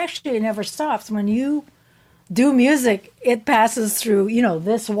 And actually, it never stops. When you do music, it passes through,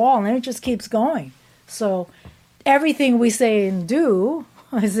 this wall, and it just keeps going. So everything we say and do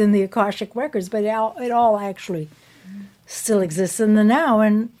is in the Akashic Records, but it all actually still exists in the now.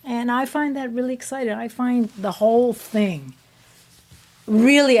 And I find that really exciting. I find the whole thing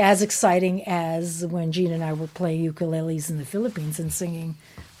really as exciting as when Gene and I were playing ukuleles in the Philippines and singing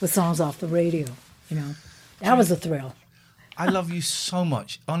with songs off the radio. That was a thrill. I love you so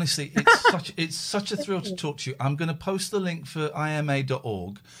much. Honestly, it's such a thrill to talk to you. I'm going to post the link for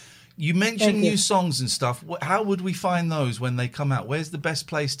ima.org. You mentioned new songs and stuff. How would we find those when they come out? Where's the best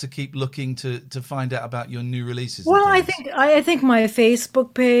place to keep looking to find out about your new releases? Well, I think my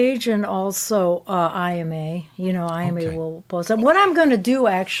Facebook page and also IMA. IMA will post it. What I'm going to do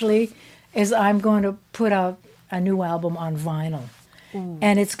actually is I'm going to put out a new album on vinyl. Ooh.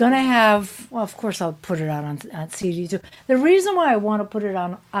 And it's going to have, well, of course, I'll put it out on CD too. The reason why I want to put it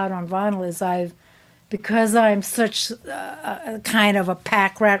out on vinyl is because I'm such a kind of a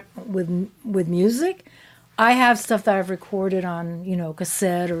pack rat with music, I have stuff that I've recorded on,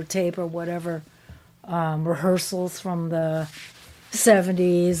 cassette or tape or whatever, rehearsals from the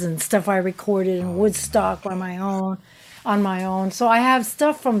 70s and stuff I recorded in Woodstock on my own. So I have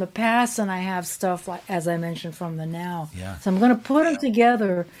stuff from the past and I have stuff, like, as I mentioned, from the now. Yeah. So I'm going to put them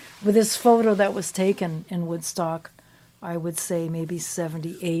together with this photo that was taken in Woodstock, I would say maybe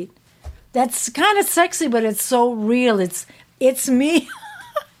 78. That's kind of sexy, but it's so real. It's me.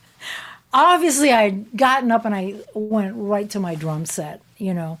 Obviously, I'd gotten up and I went right to my drum set,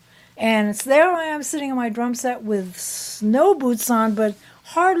 And it's there I am sitting on my drum set with snow boots on, but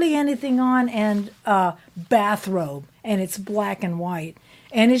hardly anything on, and a bathrobe. And it's black and white.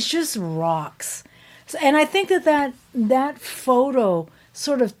 And it's just rocks. And I think that photo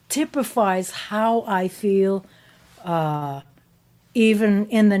sort of typifies how I feel even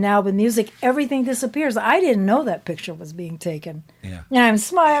in the now with music. Everything disappears. I didn't know that picture was being taken. Yeah. And I'm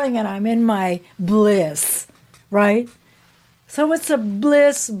smiling and I'm in my bliss, right? So it's a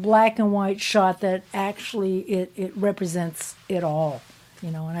bliss black and white shot that actually it represents it all,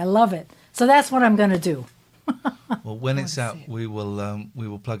 and I love it. So that's what I'm going to do. Well, when it's out, we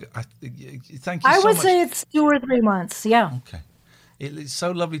will plug it. Thank you so much. I would say it's 2 or 3 months, yeah. Okay. It's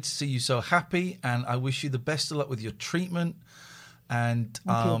so lovely to see you so happy, and I wish you the best of luck with your treatment. And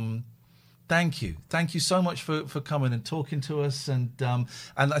thank you so much for coming and talking to us. And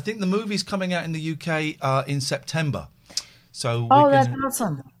I think the movie's coming out in the UK in September. So that's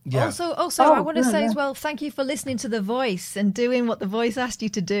awesome. Yeah. Also, I want to say as well, thank you for listening to The Voice and doing what The Voice asked you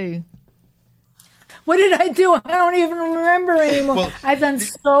to do. What did I do? I don't even remember anymore. Well, I've done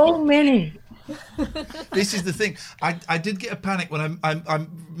so many. This is the thing. I did get a panic when I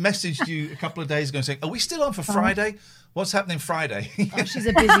messaged you a couple of days ago saying, "Are we still on for Friday? What's happening Friday?" Oh, she's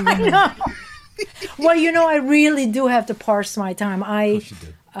a busy woman. Well, I really do have to parse my time.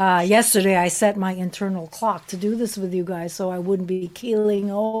 Yesterday I set my internal clock to do this with you guys so I wouldn't be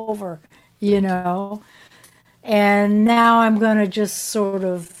keeling over, And now I'm going to just sort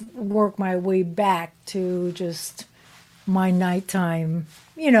of work my way back to just my nighttime,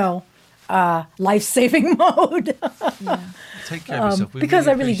 life-saving mode. Yeah. Take care of yourself. Because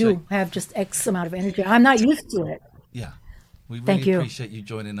I really do have just X amount of energy. I'm not used to it. Yeah. We really appreciate you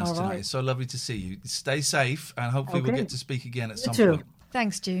joining us tonight. It's so lovely to see you. Stay safe, and hopefully we'll get to speak again at some point.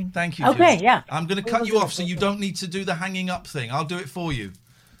 Thanks, June. Thank you, June. Okay, yeah. I'm going to cut you off so you don't need to do the hanging up thing. I'll do it for you.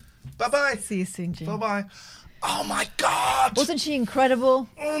 Bye-bye. See you soon, June. Bye-bye. Oh, my God. Wasn't she incredible?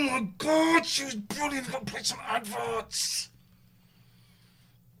 Oh, my God. She was brilliant. I've got to play some adverts.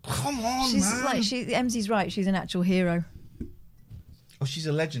 Come on, man. MZ's right. She's an actual hero. Oh, she's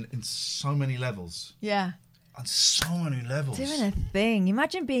a legend in so many levels. Yeah. On so many levels. Doing a thing.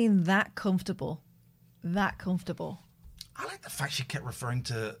 Imagine being that comfortable. That comfortable. I like the fact she kept referring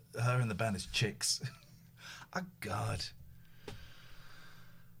to her and the band as chicks. Oh, God.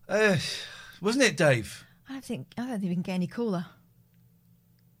 Wasn't it, Dave? I don't think we can get any cooler.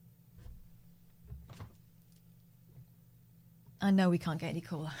 I know we can't get any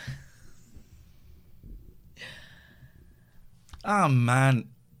cooler. Oh, man.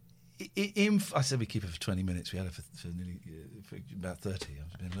 I said we keep it for 20 minutes. We had it for nearly for about 30. I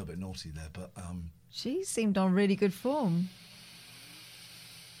was being a little bit naughty there, but she seemed on really good form.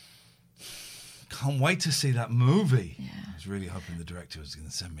 Can't wait to see that movie. Yeah. I was really hoping the director was going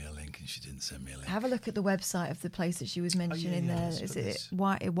to send me a link, and she didn't send me a link. Have a look at the website of the place that she was mentioning there. Is it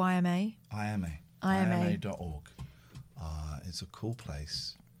YMA? IMA. IMA.org. It's a cool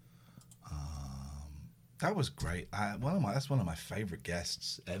place. That was great. That's one of my favourite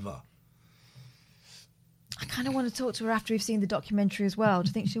guests ever. I kind of want to talk to her after we've seen the documentary as well. Do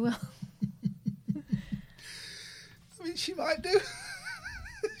you think she will? I mean, she might do.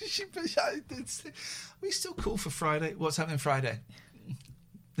 We still cool for Friday. What's happening Friday?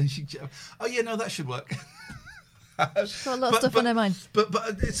 Then that should work. She's got a lot of stuff on her mind. But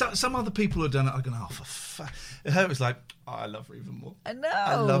some other people have done it. I'm going, her was like, I love her even more. I know.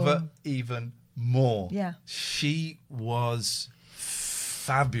 I love her even more. Yeah. She was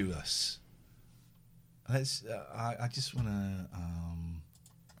fabulous. I just want to...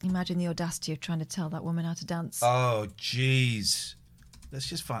 Imagine the audacity of trying to tell that woman how to dance. Oh, jeez. Let's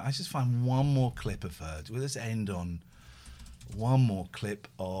just find one more clip of her. Let's end on one more clip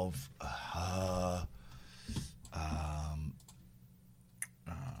of her.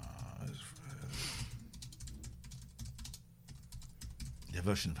 The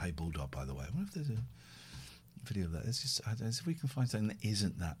version of Hey Bulldog, by the way. I wonder if there's a video of that. Let's see if we can find something that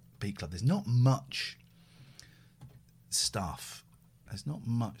isn't that Beat Club. There's not much stuff. There's not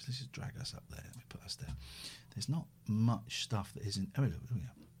much. Let's just drag us up there. Let me put us there. There's not much stuff that isn't. Oh, here we go.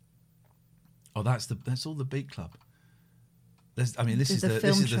 Oh, that's all the Beat Club. This is the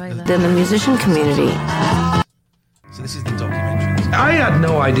Then the musician community. So this is the documentary. I had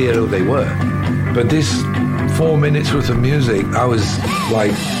no idea who they were, but this 4 minutes worth of music, I was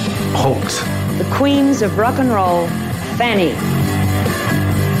like hooked. The queens of rock and roll, Fanny.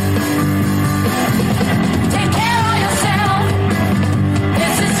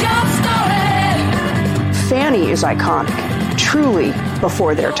 Fanny is iconic, truly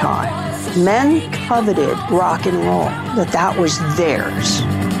before their time. Men coveted rock and roll, that was theirs.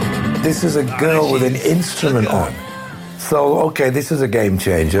 This is a girl with an instrument on. So, okay, this is a game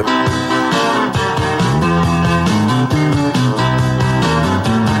changer.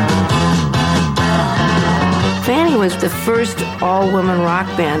 Fanny was the first all-woman rock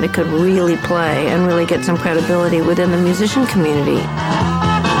band that could really play and really get some credibility within the musician community.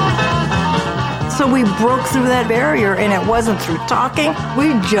 So we broke through that barrier, and it wasn't through talking.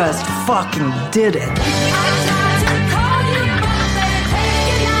 We just fucking did it.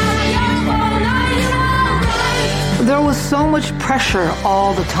 There was so much pressure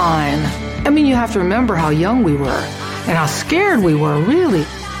all the time. I mean, you have to remember how young we were and how scared we were, really.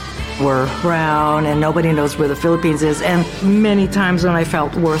 We're brown, and nobody knows where the Philippines is. And many times when I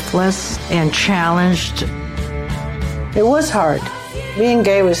felt worthless and challenged. It was hard. Being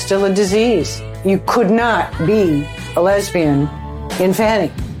gay was still a disease. You could not be a lesbian in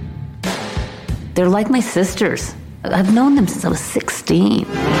Fanny. They're like my sisters. I've known them since I was 16.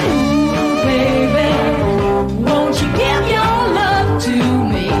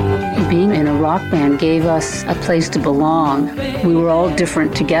 Being in a rock band gave us a place to belong. We were all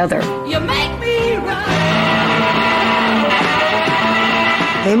different together. You make me right.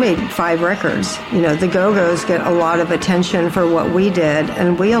 They made 5 records. You know, the Go-Go's get a lot of attention for what we did,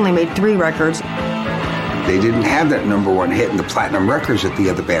 and we only made 3 records. They didn't have that #1 hit in the platinum records that the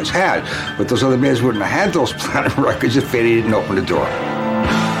other bands had, but those other bands wouldn't have had those platinum records if Fanny didn't open the door.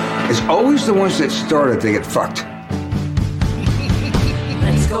 It's always the ones that started that get fucked.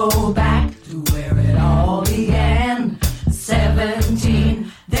 Let's go back to where it all began.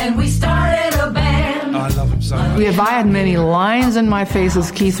 17, then we started a band. Oh, I love him so much. If I had many lines in my face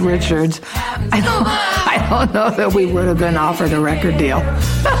as Keith Richards, I don't know that we would have been offered a record deal. On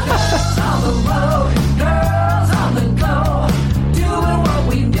the road, girls on the go. Doing what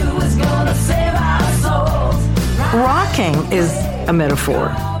we do is gonna save our souls. Rocking is a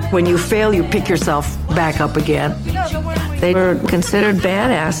metaphor. When you fail, you pick yourself back up again. They were considered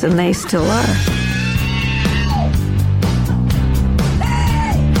badass, and they still are.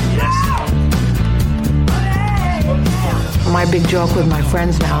 My big joke with my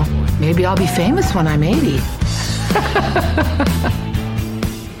friends now, maybe I'll be famous when I'm 80.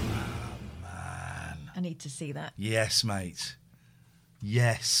 I need to see that. Yes, mate.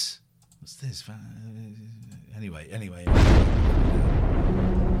 Yes. What's this? Anyway.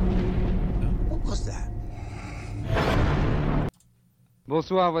 What was that?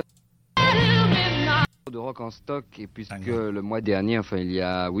 Bonsoir. De rock en stock, et puisque le mois dernier, c'est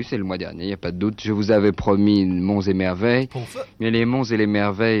le mois dernier, il n'y a pas de doute, je vous avais promis Monts et Merveilles, mais les Monts et les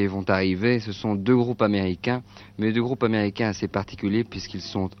Merveilles vont arriver. Ce sont 2 groupes américains, mais 2 groupes américains assez particuliers puisqu'ils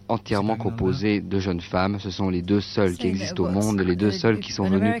sont entièrement composés de jeunes femmes. Ce sont les 2 seuls qui existent au monde, les 2 seuls qui sont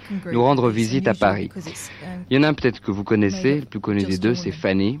venus nous rendre visite à Paris. Il y en a un peut-être que vous connaissez, le plus connu des 2, c'est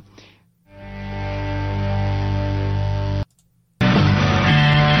Fanny.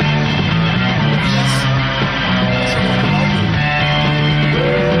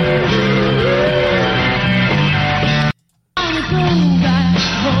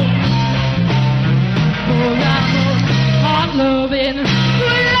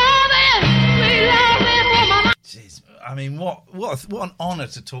 What an honour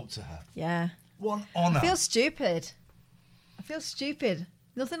to talk to her. Yeah. What an honour. I feel stupid.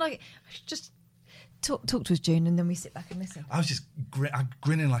 Nothing like it. I should just talk to us, June, and then we sit back and listen. I was just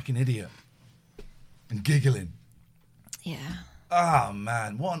grinning like an idiot and giggling. Yeah. Oh,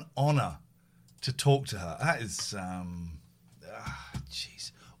 man, what an honour to talk to her. That is,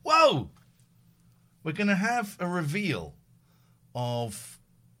 jeez. Whoa! We're going to have a reveal of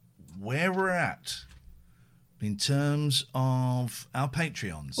where we're at in terms of our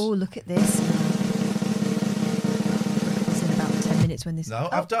Patreons. Oh, look at this. It's in about 10 minutes when this... No,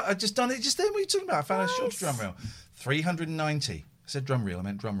 I've just done it just then. What are you talking about? I found a short drum reel. 390. I said drum reel, I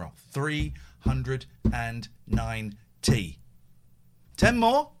meant drum roll. 390. 10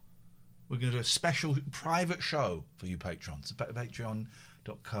 more. We're going to do a special private show for you patrons.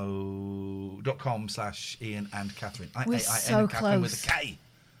 Patreon.com/Ian and Catherine. We're so Catherine close. With a K.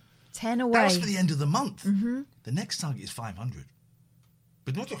 10 away. That's for the end of the month. Mm-hmm. The next target is 500.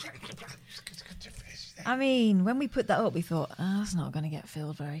 But I mean, when we put that up, we thought, that's not going to get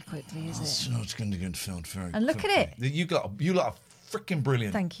filled very quickly, is it? It's not going to get filled very And look quickly. at it. You lot are freaking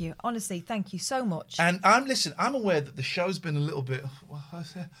brilliant. Thank you. Honestly, thank you so much. And I'm aware that the show's been a little bit.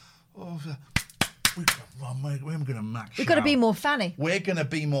 We're going to max. We've got to be more fanny. We're going to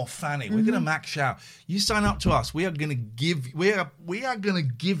be more fanny. We're going to max out. You sign up to us. We are going to give. We are going to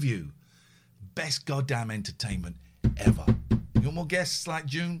give you best goddamn entertainment ever. You want more guests like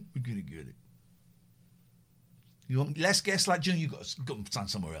June? We're going to get it. You want less guests like June? You got to sign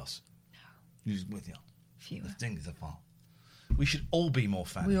somewhere else. No. Who's with you? Fewer. The thing is a far. We should all be more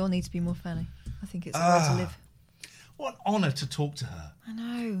fanny. We all need to be more fanny. I think it's the way to live. What an honour to talk to her. I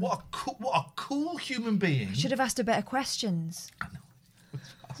know. What a cool human being. I should have asked her better questions. I know.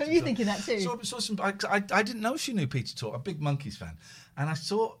 Are you thinking that too? I didn't know she knew Peter Tork. I'm a big Monkeys fan. And I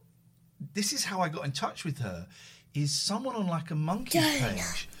thought, this is how I got in touch with her, is someone on like a Monkeys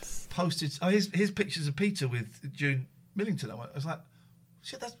page posted, here's pictures of Peter with June Millington. I was like,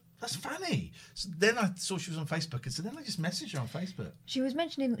 shit, that's funny. So then I saw she was on Facebook, and so then I just messaged her on Facebook. She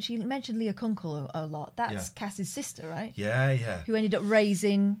mentioned Leah Kunkel a lot. That's Cass's sister, right? Yeah, yeah. Who ended up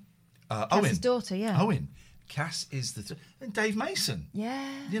raising Cass's Owen. daughter, yeah. Owen. Cass is and Dave Mason. Yeah.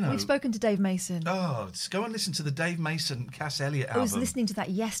 You know. We've spoken to Dave Mason. Oh, just go and listen to the Dave Mason, Cass Elliott album. I was listening to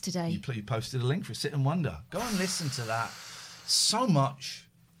that yesterday. You posted a link for Sit and Wonder. Go and listen to that. So much.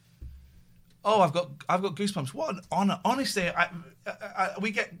 Oh, I've got goosebumps. What an honour. Honestly,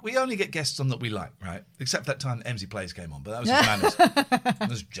 we only get guests on that we like, right? Except that time that Emsy Plays came on, but that was just manners. That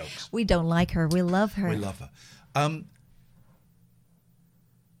was jokes. We don't like her. We love her. We love her.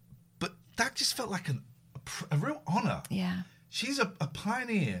 But that just felt like a real honour. Yeah. She's a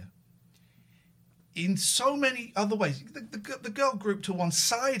pioneer in so many other ways. The girl group to one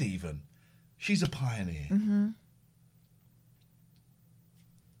side even. She's a pioneer. Mm-hmm.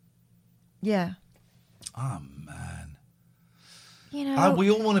 Yeah. Oh, man. You know,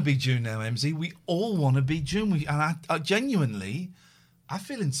 we all want to be June now, MZ. We all want to be June. I genuinely, I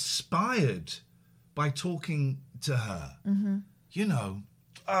feel inspired by talking to her. Mm-hmm. You know,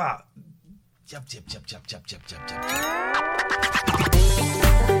 jab.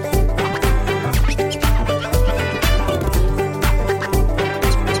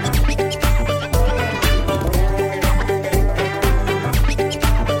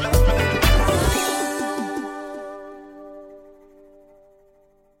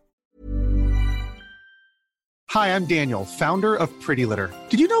 Hi, I'm Daniel, founder of Pretty Litter.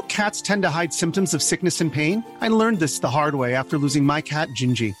 Did you know cats tend to hide symptoms of sickness and pain? I learned this the hard way after losing my cat,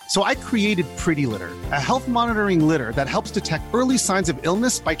 Gingy. So I created Pretty Litter, a health monitoring litter that helps detect early signs of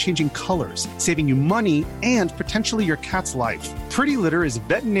illness by changing colors, saving you money and potentially your cat's life. Pretty Litter is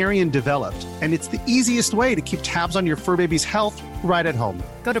veterinarian developed, and it's the easiest way to keep tabs on your fur baby's health right at home.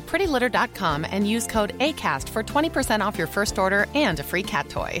 Go to prettylitter.com and use code ACAST for 20% off your first order and a free cat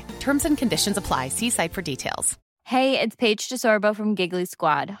toy. Terms and conditions apply. See site for details. Hey, it's Paige DeSorbo from Giggly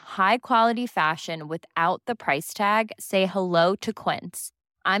Squad. High quality fashion without the price tag. Say hello to Quince.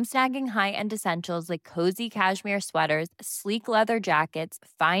 I'm snagging high-end essentials like cozy cashmere sweaters, sleek leather jackets,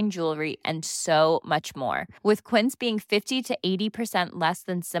 fine jewelry, and so much more. With Quince being 50 to 80% less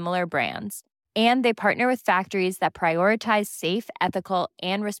than similar brands. And they partner with factories that prioritize safe, ethical,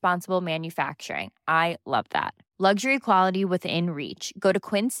 and responsible manufacturing. I love that. Luxury quality within reach. Go to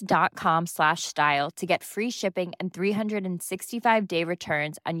quince.com/style to get free shipping and 365-day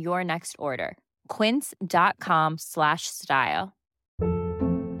returns on your next order. Quince.com/style.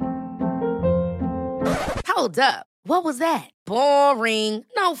 Hold up. What was that? Boring.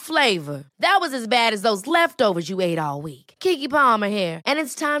 No flavor. That was as bad as those leftovers you ate all week. Keke Palmer here, and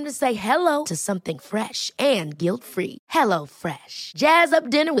it's time to say hello to something fresh and guilt-free. Hello Fresh. Jazz up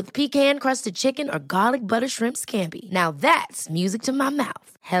dinner with pecan-crusted chicken or garlic butter shrimp scampi. Now that's music to my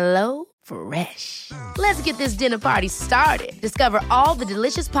mouth. Hello Fresh. Let's get this dinner party started. Discover all the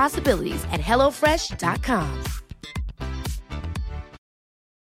delicious possibilities at hellofresh.com.